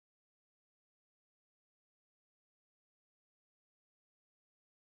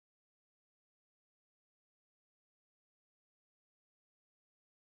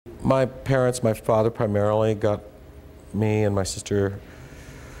My parents, my father primarily, got me and my sister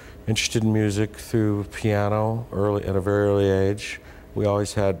interested in music through piano at a very early age. We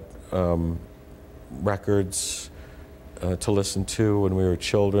always had records to listen to when we were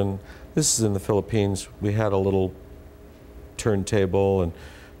children. This is in the Philippines. We had a little turntable, and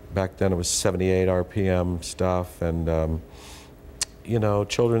back then it was 78 RPM stuff, and you know,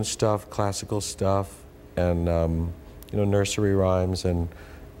 children's stuff, classical stuff, and you know, nursery rhymes, and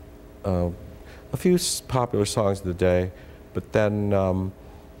a few popular songs of the day. But then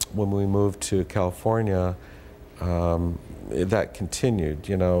when we moved to California, that continued,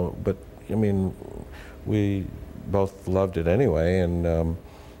 you know. But I mean, we both loved it anyway, and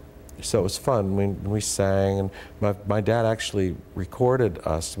so it was fun. We sang, and my dad actually recorded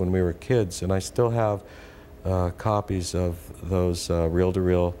us when we were kids, and I still have copies of those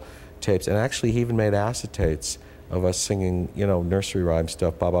reel-to-reel tapes. And actually, he even made acetates of us singing, you know, nursery rhyme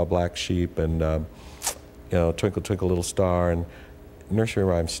stuff, Baa Baa Black Sheep, and you know, Twinkle Twinkle Little Star, and nursery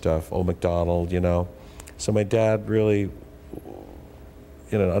rhyme stuff, Old MacDonald, you know. So my dad really,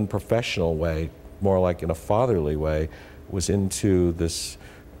 in an unprofessional way, more like in a fatherly way, was into this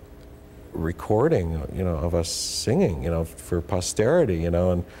recording, you know, of us singing, you know, for posterity, you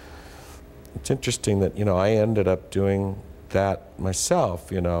know. And it's interesting that, you know, I ended up doing that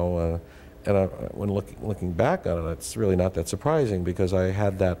myself, you know, and when looking back on it, it's really not that surprising, because I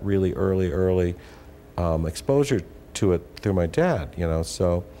had that really early exposure to it through my dad, you know.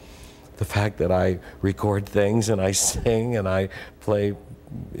 So the fact that I record things and I sing and I play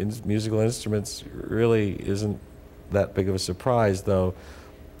musical instruments really isn't that big of a surprise, though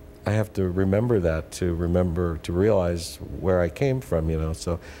I have to remember that to realize where I came from, you know.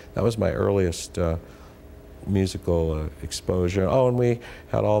 So that was my earliest musical exposure. Oh, and we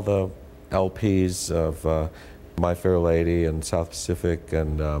had all the LPs of My Fair Lady and South Pacific,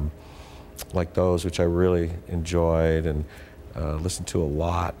 and like those, which I really enjoyed and listened to a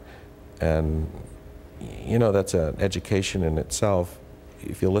lot. And you know, that's an education in itself.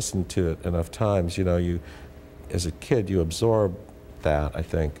 If you listen to it enough times, you know, you, as a kid, you absorb that, I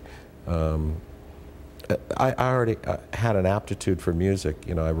think. I already had an aptitude for music,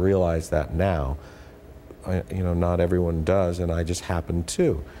 you know. I realize that now. You know, not everyone does, and I just happened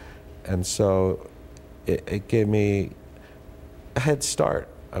to. And so it gave me a head start,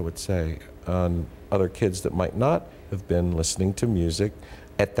 I would say, on other kids that might not have been listening to music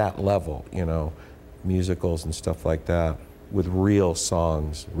at that level, you know, musicals and stuff like that, with real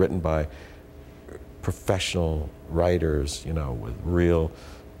songs written by professional writers, you know, with real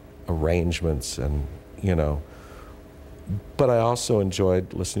arrangements, and, you know. But I also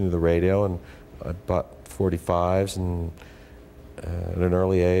enjoyed listening to the radio, and I bought 45s and at an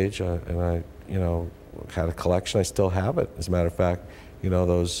early age, and I, you know, had a collection. I still have it, as a matter of fact. You know,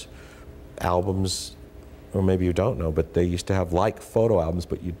 those albums, or maybe you don't know, but they used to have like photo albums,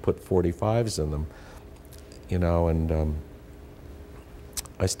 but you'd put 45s in them, you know. And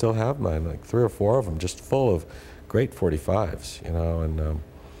I still have mine, like 3 or 4 of them, just full of great 45s, you know. And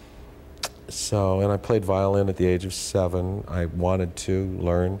and I played violin at the age of 7. I wanted to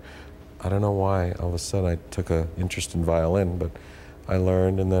learn. I don't know why. All of a sudden I took an interest in violin, but I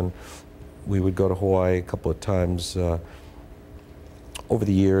learned, and then we would go to Hawaii a couple of times over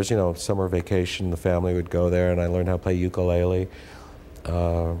the years, you know, summer vacation, the family would go there, and I learned how to play ukulele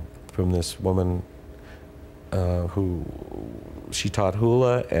from this woman who, she taught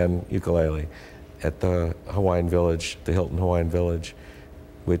hula and ukulele at the Hawaiian Village, the Hilton Hawaiian Village,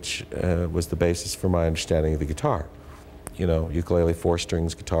 which was the basis for my understanding of the guitar. You know, ukulele 4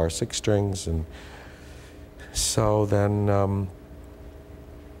 strings, guitar 6 strings. And so then,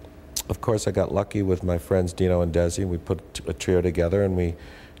 of course, I got lucky with my friends Dino and Desi. We put a trio together, and we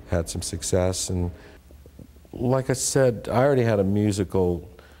had some success. And like I said, I already had a musical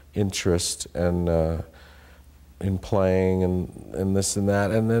interest and in playing and this and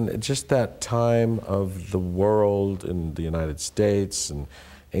that. And then just that time of the world in the United States and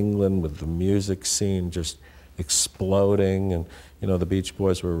England, with the music scene just exploding, and you know, the Beach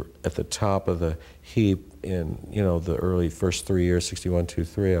Boys were at the top of the heap in, you know, the early first 3 years, 61, 2,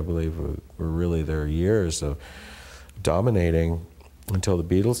 3, I believe, were really their years of dominating, until the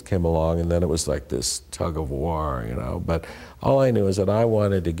Beatles came along, and then it was like this tug of war, you know. But all I knew is that I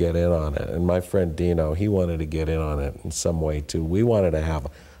wanted to get in on it, and my friend Dino, he wanted to get in on it in some way too. We wanted to have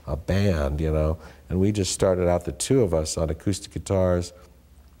a band, you know, and we just started out, the 2 of us, on acoustic guitars,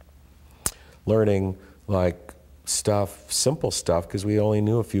 learning like stuff, simple stuff, because we only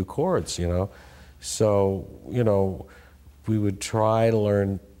knew a few chords, you know. So, you know, we would try to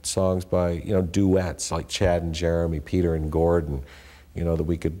learn songs by, you know, duets like Chad and Jeremy, Peter and Gordon, you know, that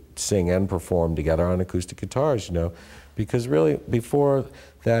we could sing and perform together on acoustic guitars, you know, because really before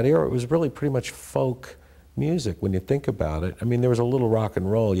that era, it was really pretty much folk music when you think about it. I mean, there was a little rock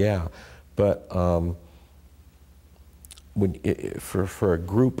and roll, yeah, but for a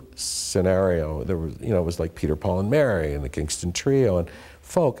group scenario, there was, you know, it was like Peter, Paul, and Mary and the Kingston Trio and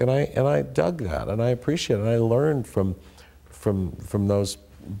folk, and I dug that, and I appreciate it, and I learned from those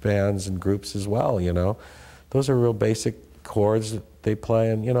bands and groups as well, you know. Those are real basic chords that they play,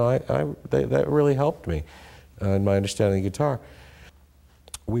 and, you know, that really helped me in my understanding of guitar.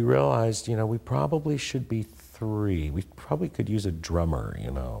 We realized, you know, we probably should be 3. We probably could use a drummer,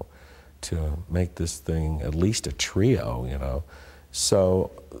 you know, to make this thing at least a trio, you know.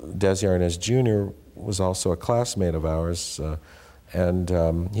 So Desi Arnaz Jr. was also a classmate of ours, and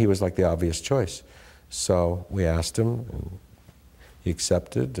he was like the obvious choice. So we asked him, and he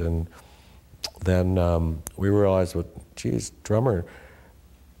accepted, and then we realized, well, geez,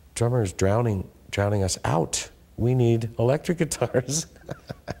 drummer's drowning us out. We need electric guitars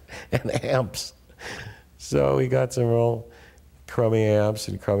and amps. So we got some real crummy amps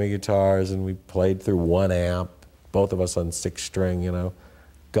and crummy guitars, and we played through 1 amp, both of us on 6-string, you know,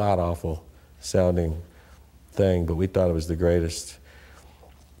 god-awful sounding thing, but we thought it was the greatest.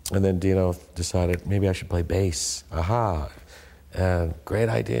 And then Dino decided maybe I should play bass. Aha, and great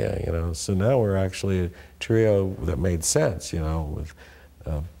idea, you know. So now we're actually a trio that made sense, you know, with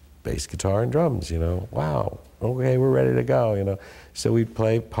bass guitar and drums, you know. Wow, okay, we're ready to go, you know. So we'd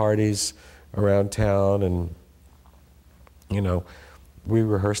play parties around town, and, you know, we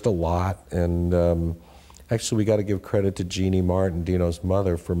rehearsed a lot, and actually we got to give credit to Jeannie Martin, Dino's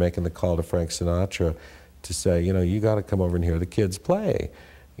mother, for making the call to Frank Sinatra to say, you know, you got to come over and hear the kids play.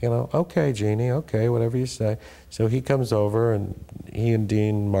 You know, okay, Jeannie, okay, whatever you say. So he comes over, and he and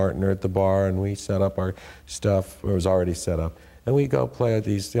Dean Martin are at the bar, and we set up our stuff, or it was already set up, and we go play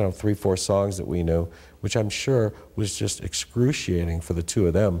these, you know, 3, 4 songs that we knew, which I'm sure was just excruciating for the 2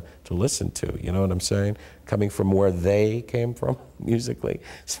 of them to listen to, you know what I'm saying? Coming from where they came from, musically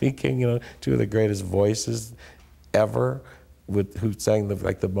speaking, you know, 2 of the greatest voices ever, who sang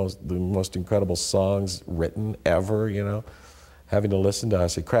the most incredible songs written ever, you know, having to listen to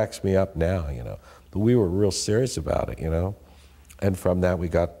us. It cracks me up now, you know, but we were real serious about it, you know, and from that we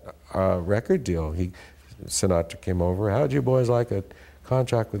got a record deal. Sinatra came over. How'd you boys like a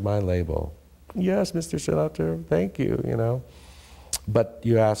contract with my label? Yes, Mr. Sinatra, thank you, you know. But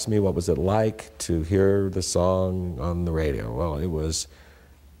you asked me what was it like to hear the song on the radio. Well, it was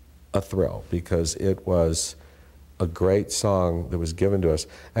a thrill, because it was a great song that was given to us.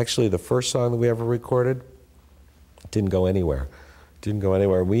 Actually, the first song that we ever recorded didn't go anywhere. Didn't go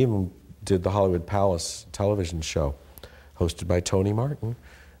anywhere. We even did the Hollywood Palace television show, hosted by Tony Martin,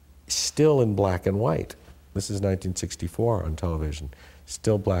 still in black and white. This is 1964 on television,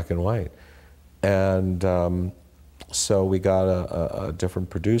 still black and white. And so we got a different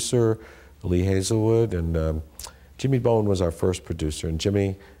producer, Lee Hazelwood, and Jimmy Bowen was our first producer, and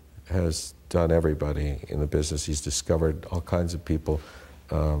Jimmy has done everybody in the business. He's discovered all kinds of people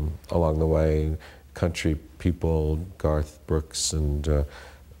along the way, country people, Garth Brooks, and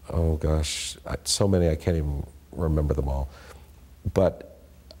oh gosh, so many I can't even remember them all. But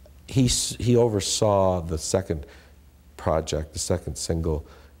he oversaw the second project, the second single,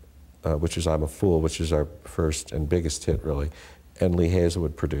 which was I'm a Fool, which is our first and biggest hit, really, and Lee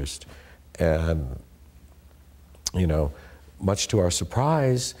Hazelwood produced. And, you know, much to our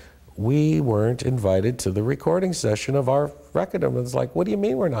surprise, we weren't invited to the recording session of our record. And it's like, what do you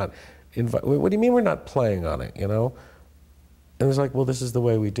mean we're not what do you mean we're not playing on it, you know? And it's like, well, this is the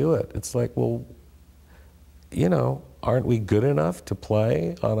way we do it. It's like, well, you know, aren't we good enough to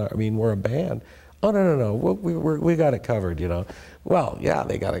play on our, I mean, we're a band. Oh, no, we got it covered, you know. Well, yeah,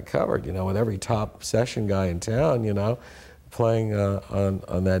 they got it covered, you know, with every top session guy in town, you know, playing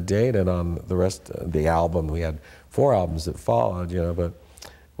on that date and on the rest of the album. We had 4 albums that followed, you know, but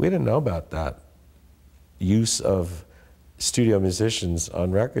we didn't know about that use of studio musicians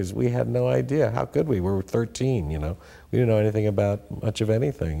on records. We had no idea. How could we? We were 13, you know. We didn't know anything about much of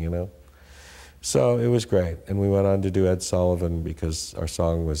anything, you know. So it was great. And we went on to do Ed Sullivan because our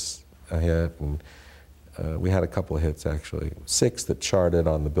song was a hit, and we had a couple of hits, actually. 6 that charted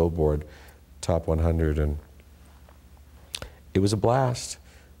on the Billboard Top 100, and it was a blast.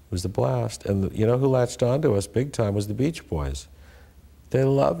 It was a blast. And you know who latched onto us big time was the Beach Boys. They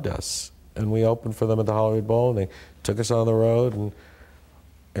loved us. And we opened for them at the Hollywood Bowl, and they took us on the road,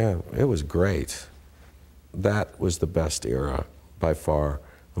 and it was great. That was the best era, by far,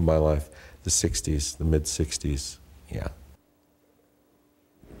 of my life. The 60s, the mid-60s, yeah.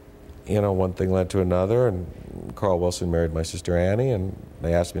 you know, one thing led to another, and Carl Wilson married my sister Annie, and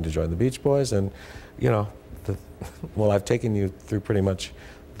they asked me to join the Beach Boys, and, you know, well, I've taken you through pretty much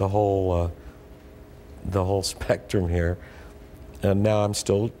the whole spectrum here, and now I'm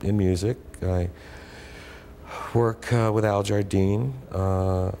still in music. I work with Al Jardine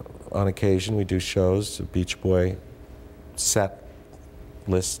on occasion. We do shows, a Beach Boy set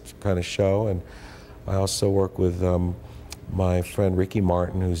list kind of show, and I also work with my friend Ricky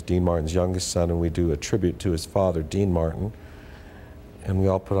Martin, who's Dean Martin's youngest son, and we do a tribute to his father, Dean Martin. And we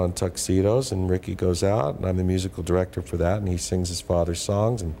all put on tuxedos, and Ricky goes out, and I'm the musical director for that, and he sings his father's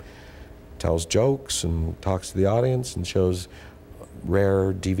songs and tells jokes and talks to the audience and shows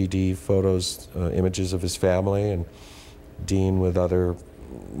rare DVD photos, images of his family, and Dean with other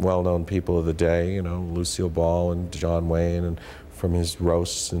well-known people of the day, you know, Lucille Ball and John Wayne, and from his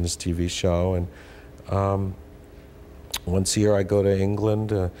roasts and his TV show. And once a year I go to England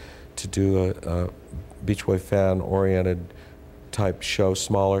to do a Beach Boy fan-oriented type show,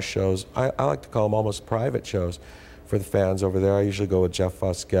 smaller shows. I like to call them almost private shows for the fans over there. I usually go with Jeff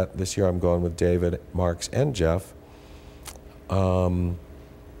Foskett. This year I'm going with David, Marks, and Jeff. And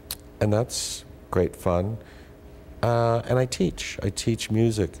that's great fun. And I teach. I teach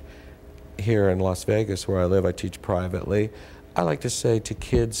music here in Las Vegas where I live. I teach privately. I like to say to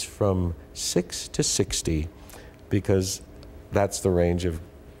kids from 6 to 60, because that's the range of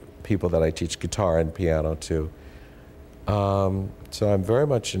people that I teach guitar and piano to. So I'm very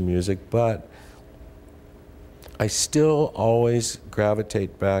much in music, but I still always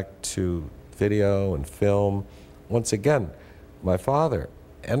gravitate back to video and film. Once again, my father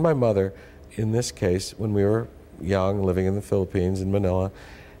and my mother, in this case, when we were young, living in the Philippines, in Manila,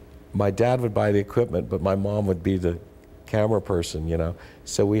 my dad would buy the equipment, but my mom would be the camera person, you know.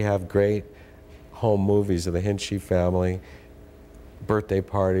 So we have great home movies of the Hinsche family, birthday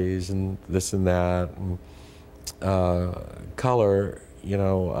parties and this and that, and color, you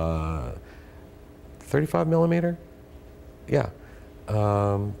know, 35 millimeter? Yeah.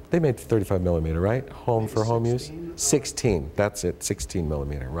 They made 35 millimeter, right? Home for home use? 16, that's it, 16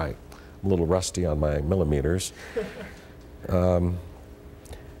 millimeter, right. I'm a little rusty on my millimeters. And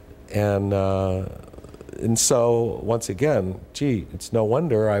so, once again, gee, it's no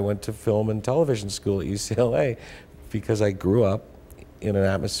wonder I went to film and television school at UCLA, because I grew up in an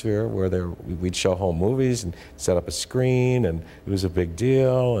atmosphere where we'd show home movies and set up a screen, and it was a big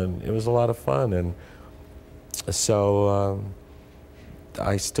deal, and it was a lot of fun. And so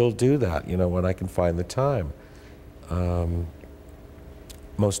I still do that, you know, when I can find the time.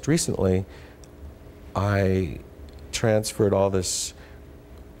 Most recently, I transferred all this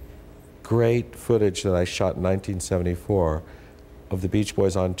great footage that I shot in 1974 of the Beach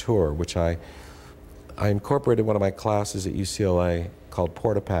Boys on tour, which I incorporated one of my classes at UCLA called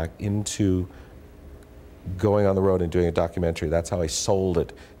Portapack into going on the road and doing a documentary. That's how I sold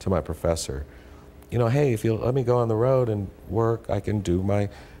it to my professor. You know, hey, if you'll let me go on the road and work, I can do my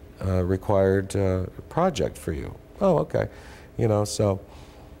required project for you. Oh, okay. You know, so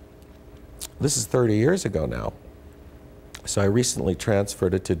this is 30 years ago now. So I recently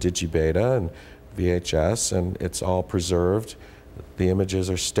transferred it to Digibeta and VHS, and it's all preserved. The images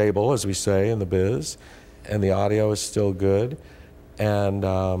are stable, as we say in the biz, and the audio is still good. And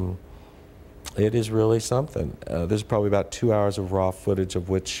it is really something. There's probably about 2 hours of raw footage, of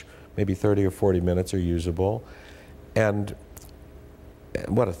which maybe 30 or 40 minutes are usable. And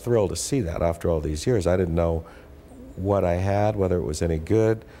what a thrill to see that after all these years. I didn't know what I had, whether it was any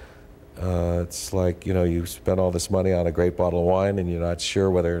good. It's like, you know, you spend all this money on a great bottle of wine and you're not sure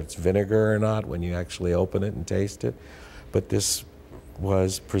whether it's vinegar or not when you actually open it and taste it. But this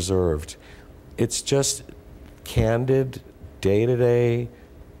was preserved. It's just candid, day-to-day,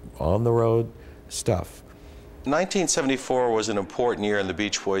 on-the-road stuff. 1974 was an important year in the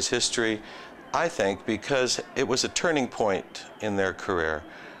Beach Boys' history, I think, because it was a turning point in their career.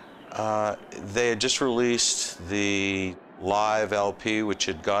 They had just released the live LP, which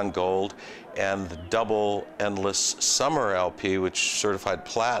had gone gold, and the double Endless Summer LP, which certified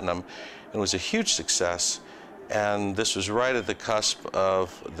platinum, and was a huge success. And this was right at the cusp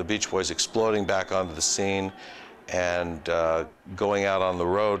of the Beach Boys exploding back onto the scene and going out on the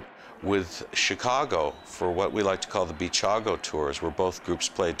road with Chicago for what we like to call the Beachago tours, where both groups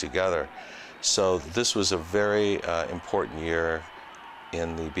played together. So this was a very important year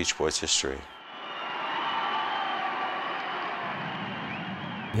in the Beach Boys' history.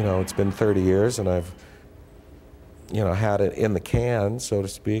 You know, it's been 30 years, and I've, you know, had it in the can, so to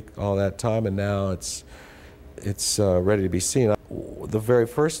speak, all that time, and now it's ready to be seen. The very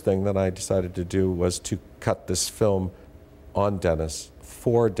first thing that I decided to do was to cut this film on Dennis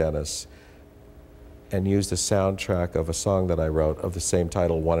for Dennis and used the soundtrack of a song that I wrote of the same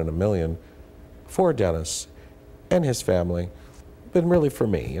title, One in a Million, for Dennis and his family, but really for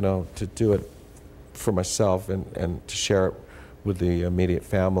me, you know, to do it for myself and to share it with the immediate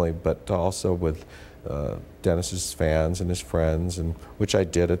family, but also with Dennis's fans and his friends, and which I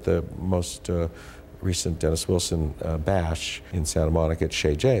did at the most recent Dennis Wilson bash in Santa Monica at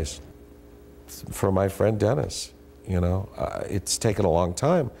Chez Jay's. For my friend Dennis, you know, it's taken a long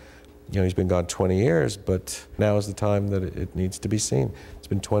time. You know, he's been gone 20 years, but now is the time that it needs to be seen. It's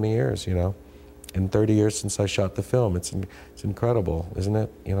been 20 years, you know, and 30 years since I shot the film. It's incredible, isn't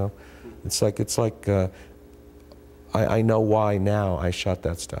it? You know, it's like I know why now I shot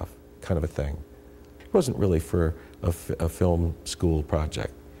that stuff, kind of a thing. It wasn't really for a film school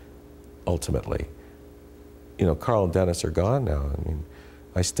project, ultimately. You know, Carl and Dennis are gone now. I mean,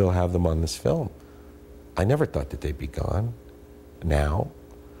 I still have them on this film. I never thought that they'd be gone now.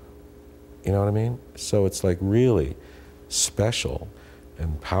 You know what I mean? So it's like really special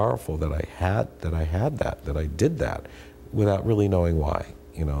and powerful that I did that without really knowing why.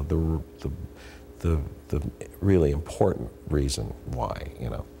 You know, the really important reason why, you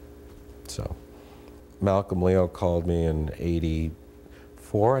know. So Malcolm Leo called me in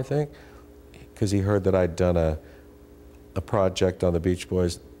 '84, I think, because he heard that I'd done a project on the Beach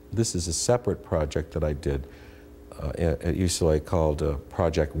Boys. This is a separate project that I did at UCLA called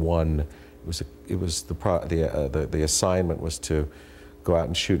Project One. The assignment was to go out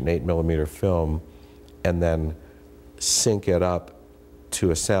and shoot an 8mm film and then sync it up to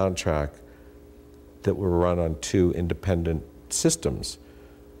a soundtrack that would run on 2 independent systems.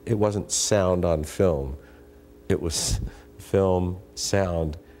 It wasn't sound on film. It was film,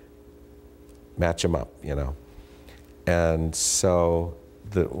 sound, match them up, you know. And so,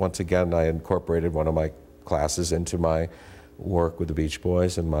 once again, I incorporated one of my classes into my work with the Beach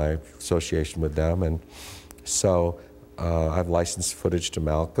Boys and my association with them. And so I've licensed footage to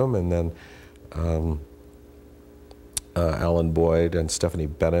Malcolm, and then Alan Boyd and Stephanie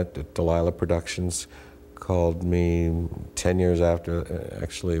Bennett at Delilah Productions called me 10 years after,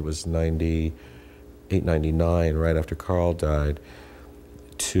 actually it was 98, 99, right after Carl died,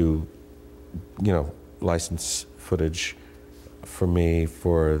 to, you know, license footage for me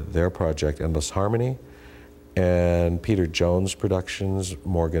for their project, Endless Harmony. And Peter Jones Productions,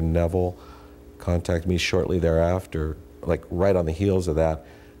 Morgan Neville, contacted me shortly thereafter, like right on the heels of that,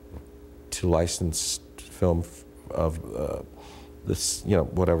 to license film of this, you know,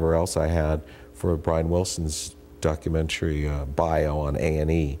 whatever else I had for Brian Wilson's documentary bio on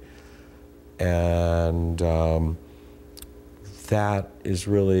A&E. And that is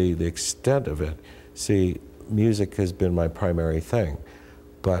really the extent of it. See, music has been my primary thing,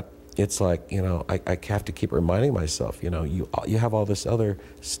 but it's like, you know, I have to keep reminding myself, you know, you have all this other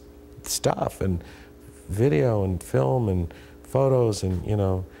stuff and video and film and photos, and, you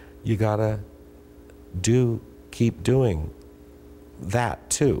know, you gotta keep doing that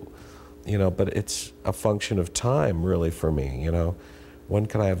too, you know, but it's a function of time really for me, you know. When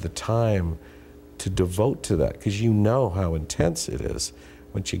can I have the time to devote to that? Because you know how intense it is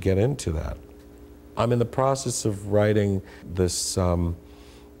once you get into that. I'm in the process of writing this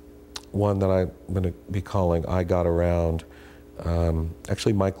one that I'm going to be calling I Got Around.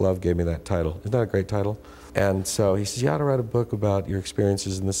 Actually, Mike Love gave me that title. Isn't that a great title? And so he says, you ought to write a book about your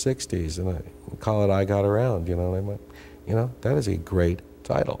experiences in the 60s, and I call it I Got Around, you know. And I went, you know, that is a great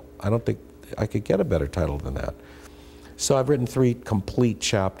title. I don't think I could get a better title than that. So I've written 3 complete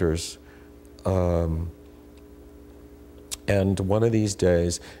chapters, and one of these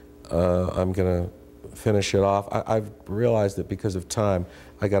days I'm going to finish it off. I've realized that because of time,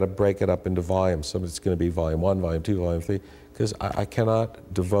 I got to break it up into volumes. So it's going to be volume 1, volume 2, volume 3, because I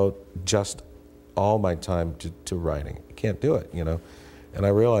cannot devote just all my time to writing. I can't do it, you know. And I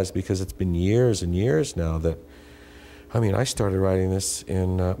realized, because it's been years and years now, that, I mean, I started writing this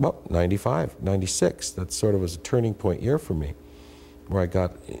in, well, 95, 96. That sort of was a turning point year for me, where I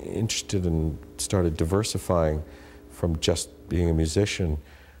got interested and started diversifying from just being a musician.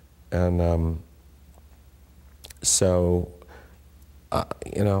 And so,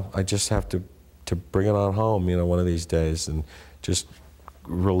 you know, I just have to bring it on home, you know, one of these days, and just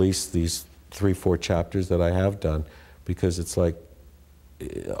release these 3, 4 chapters that I have done, because it's like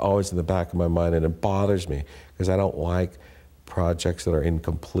always in the back of my mind, and it bothers me because I don't like projects that are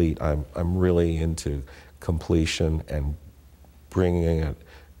incomplete. I'm really into completion and bringing it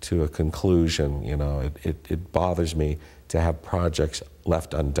to a conclusion, you know. It bothers me to have projects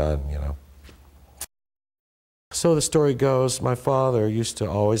left undone, you know. So the story goes, my father used to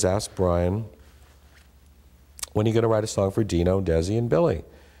always ask Brian when are you going to write a song for Dino, Desi, and Billy?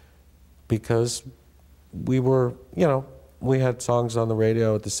 Because we were, you know, we had songs on the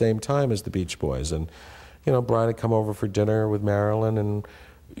radio at the same time as the Beach Boys. And, you know, Brian had come over for dinner with Marilyn, and,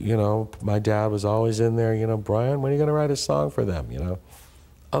 you know, my dad was always in there, you know, Brian, when are you going to write a song for them, you know?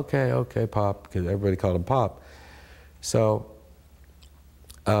 Okay, okay, Pop, because everybody called him Pop. So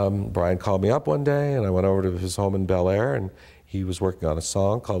Brian called me up one day, and I went over to his home in Bel Air, and he was working on a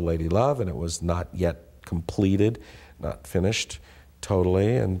song called Lady Love, and it was not yet completed, not finished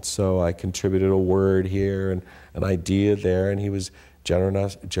totally, and so I contributed a word here and an idea there, and he was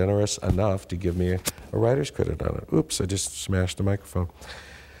generous enough to give me a writer's credit on it. Oops, I just smashed the microphone.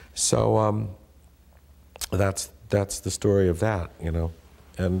 So that's the story of that, you know.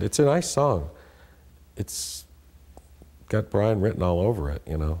 And it's a nice song. It's got Brian written all over it,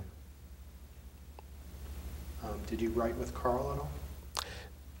 you know. Did you write with Carl at all?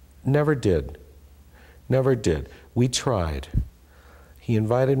 Never did. Never did. We tried. He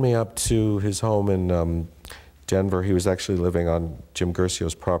invited me up to his home in Denver. He was actually living on Jim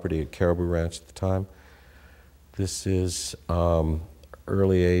Guercio's property at Caribou Ranch at the time. This is early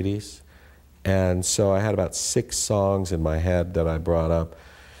 80s. And so I had about 6 songs in my head that I brought up.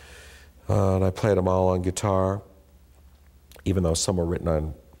 And I played them all on guitar, even though some were written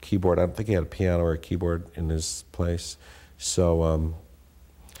on keyboard. I don't think he had a piano or a keyboard in his place. So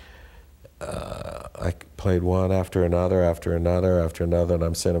I played one after another, after another, after another, and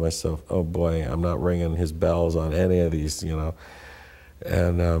I'm saying to myself, oh boy, I'm not ringing his bells on any of these, you know.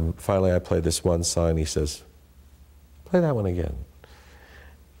 And finally I played this one song, and he says, play that one again.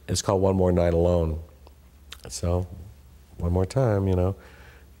 It's called One More Night Alone. So, one more time, you know.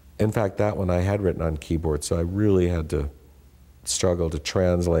 In fact, that one I had written on keyboard, so I really had to struggle to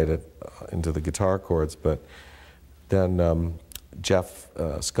translate it into the guitar chords. But then Jeff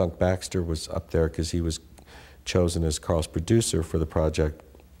Skunk Baxter was up there because he was chosen as Carl's producer for the project.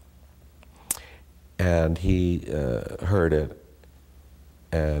 And he heard it,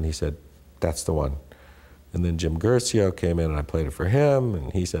 and he said, that's the one. And then Jim Guercio came in, and I played it for him,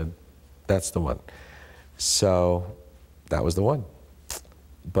 and he said, that's the one. So that was the one.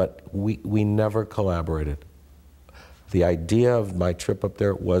 But we never collaborated. The idea of my trip up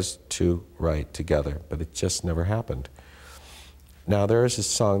there was to write together, but it just never happened. Now, there is a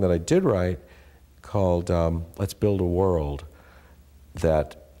song that I did write called Let's Build a World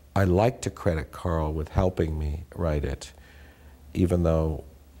that I like to credit Carl with helping me write it, even though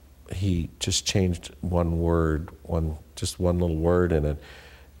he just changed one word, just one little word in it.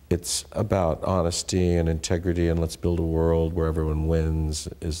 It's about honesty and integrity, and let's build a world where everyone wins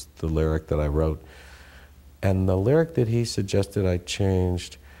is the lyric that I wrote. And the lyric that he suggested I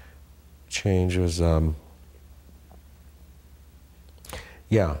change was,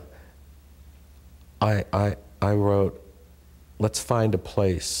 yeah, I wrote, let's find a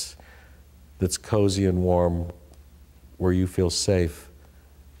place that's cozy and warm where you feel safe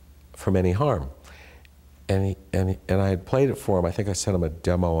from any harm. And I had played it for him. I think I sent him a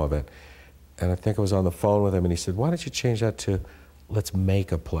demo of it. And I think I was on the phone with him, and he said, why don't you change that to, let's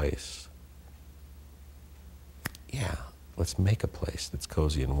make a place. Yeah, let's make a place that's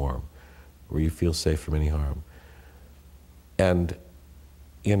cozy and warm, where you feel safe from any harm. And,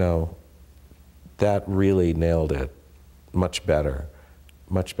 you know, that really nailed it much better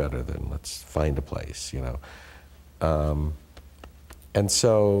than let's find a place, you know. And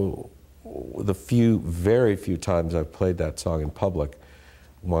so the very few times I've played that song in public,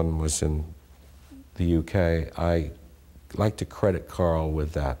 one was in the UK, I like to credit Carl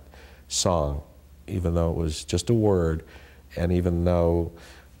with that song, even though it was just a word, and even though,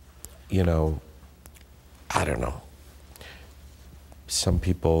 you know, I don't know, some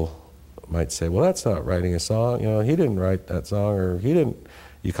people might say, well, that's not writing a song, you know, he didn't write that song, or he didn't,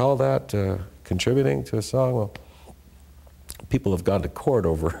 you call that contributing to a song? Well, people have gone to court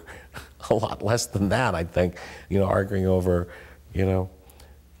over a lot less than that, I think, you know, arguing over, you know,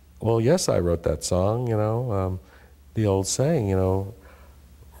 well, yes, I wrote that song, you know, the old saying, you know,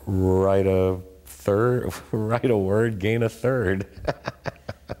 write a word, gain a third.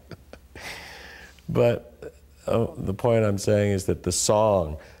 But the point I'm saying is that the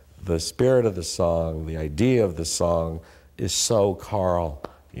song, the spirit of the song, the idea of the song is so Carl,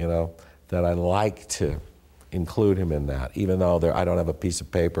 you know, that I like to include him in that, even though I don't have a piece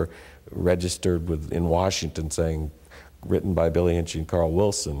of paper registered in Washington saying written by Billy Hinsche and Carl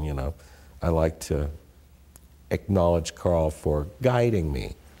Wilson, you know. I like to acknowledge Carl for guiding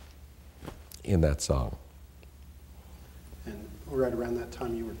me in that song. And right around that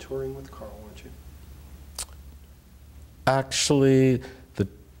time you were touring with Carl, weren't you? Actually,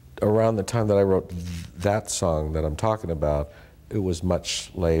 around the time that I wrote that song that I'm talking about, it was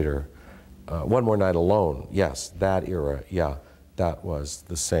much later. One More Night Alone, yes, that era, yeah, that was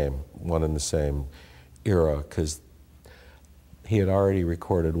the same, one in the same era, because he had already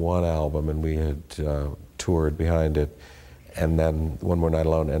recorded one album and we had toured behind it, and then One More Night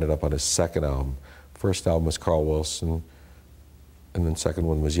Alone ended up on his second album. First album was Carl Wilson, and then second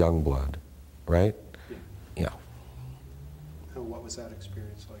one was Youngblood, right? Yeah. What was that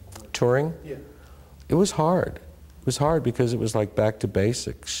experience like? Touring? Yeah. It was hard. It was hard because it was like back to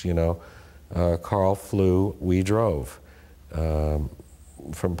basics, you know. Carl flew, we drove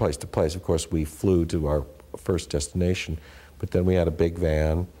from place to place. Of course, we flew to our first destination, but then we had a big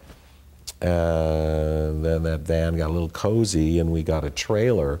van, and then that van got a little cozy, and we got a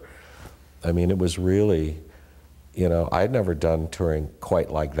trailer. I mean, it was really, you know, I'd never done touring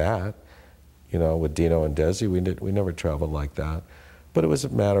quite like that. You know, with Dino and Desi, we never traveled like that. But it was a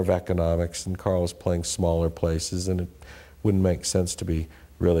matter of economics, and Carl was playing smaller places, and it wouldn't make sense to be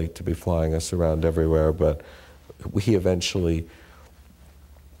flying us around everywhere. But he eventually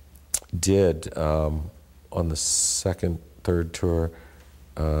did on the second, third tour.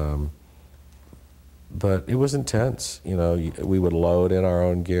 But it was intense. You know, we would load in our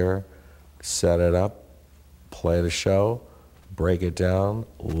own gear, set it up, play the show, break it down,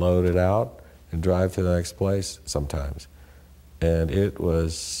 load it out, and drive to the next place sometimes. And it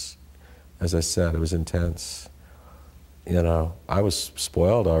was, as I said, it was intense. You know, I was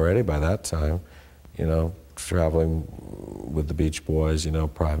spoiled already by that time, you know, traveling with the Beach Boys, you know,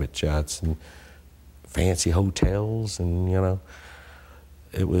 private jets and fancy hotels, and, you know,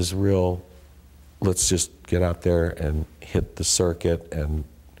 it was real, let's just get out there and hit the circuit and,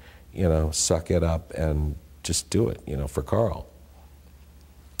 you know, suck it up and just do it, you know, for Carl.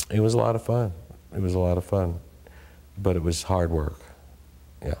 It was a lot of fun. It was a lot of fun, but it was hard work,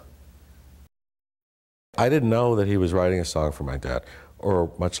 yeah. I didn't know that he was writing a song for my dad,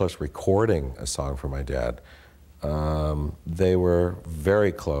 or much less recording a song for my dad. They were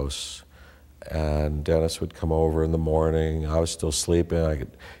very close, and Dennis would come over in the morning. I was still sleeping. I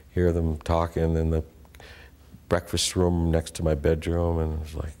could hear them talking in the breakfast room next to my bedroom, and it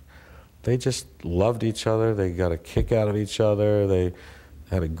was like, they just loved each other. They got a kick out of each other. They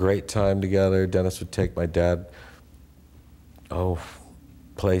had a great time together. Dennis would take my dad,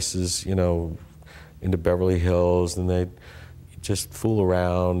 places, you know, into Beverly Hills, and they'd just fool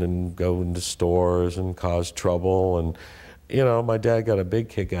around and go into stores and cause trouble. And, you know, my dad got a big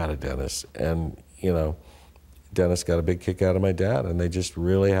kick out of Dennis, and, you know, Dennis got a big kick out of my dad, and they just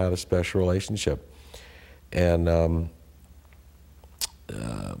really had a special relationship. And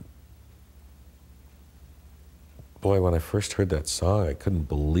boy, when I first heard that song, I couldn't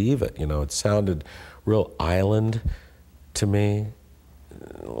believe it. You know, it sounded real island to me,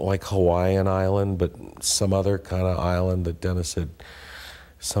 like Hawaiian island, but some other kind of island that Dennis had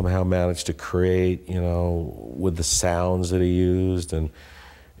somehow managed to create, you know, with the sounds that he used. And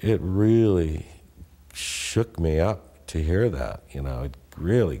it really shook me up to hear that, you know. It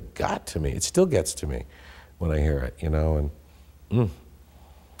really got to me. It still gets to me when I hear it, you know. And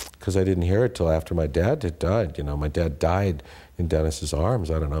because I didn't hear it till after my dad had died. You know, my dad died in Dennis's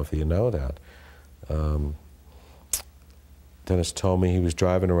arms. I don't know if you know that. Dennis told me he was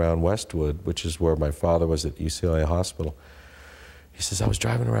driving around Westwood, which is where my father was at UCLA Hospital. He says, I was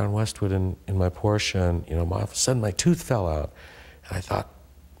driving around Westwood in my Porsche, and, you know, all of a sudden my tooth fell out. And I thought,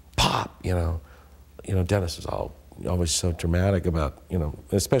 pop, you know. You know, Dennis is always so dramatic about, you know,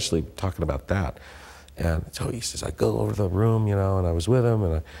 especially talking about that. And so he says, I go over to the room, you know, and I was with him,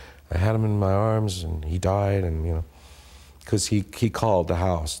 and I had him in my arms, and he died, and, you know, because he called the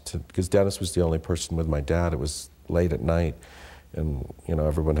house, because Dennis was the only person with my dad. It was late at night, and, you know,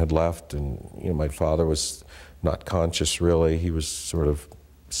 everyone had left, and, you know, my father was not conscious, really. He was sort of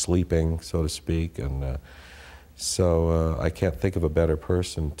sleeping, so to speak, and so I can't think of a better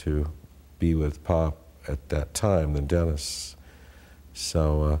person to be with Pop at that time than Dennis.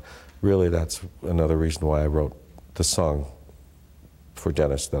 So really, that's another reason why I wrote the song for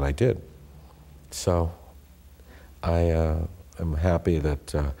Dennis that I did. So I am happy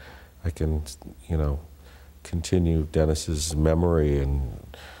that I can, you know, continue Dennis's memory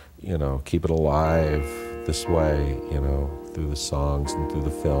and, you know, keep it alive this way, you know, through the songs and through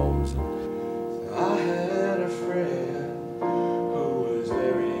the films. And I had a friend who was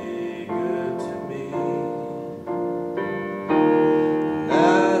very good to me.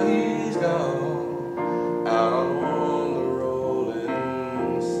 Now he's gone out on the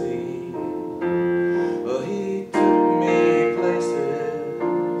rolling sea. Well, he took me places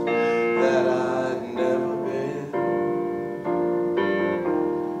that I'd never been.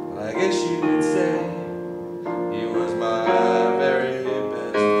 I guess you could say he was my very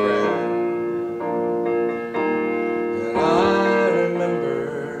best friend. And I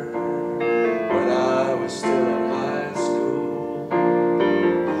remember when I was still in high school,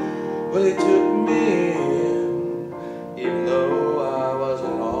 well, he took me